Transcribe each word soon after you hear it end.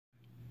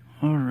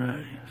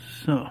Alright,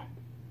 so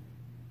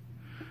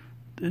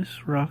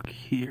this rock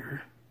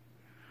here,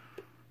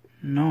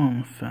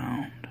 Noam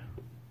found,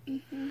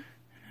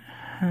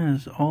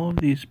 has all of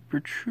these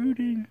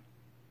protruding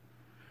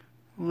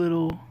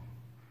little,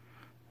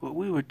 what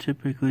we would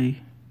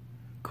typically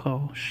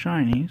call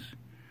shinies,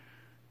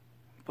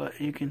 but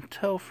you can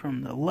tell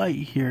from the light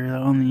here that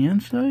on the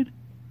inside,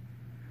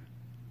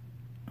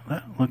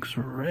 that looks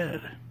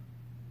red.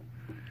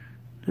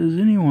 Does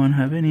anyone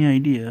have any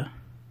idea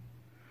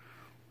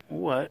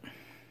what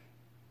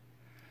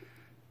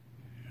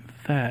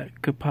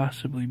that could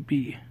possibly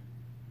be?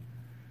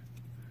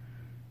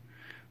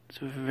 It's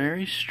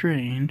very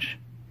strange.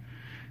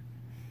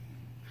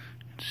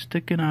 It's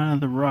sticking out of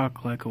the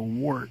rock like a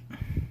wart.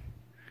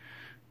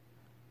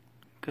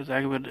 Because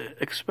I would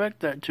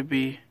expect that to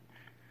be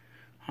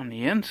on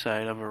the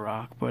inside of a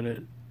rock, but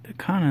it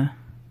kind of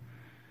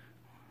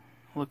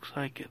looks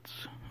like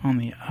it's on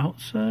the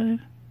outside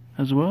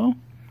as well.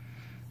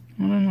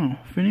 I don't know.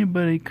 If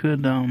anybody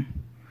could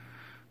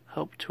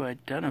help to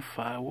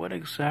identify what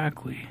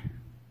exactly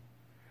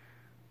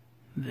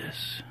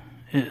this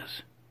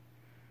is,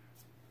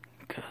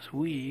 because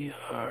we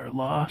are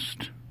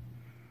lost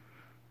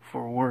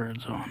for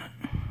words on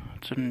it.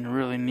 It's a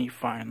really neat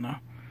find though.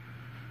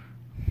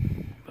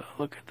 But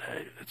look at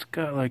that. It's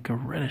got like a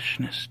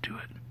reddishness to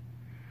it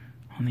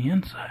on the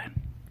inside.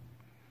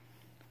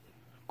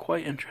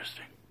 Quite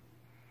interesting.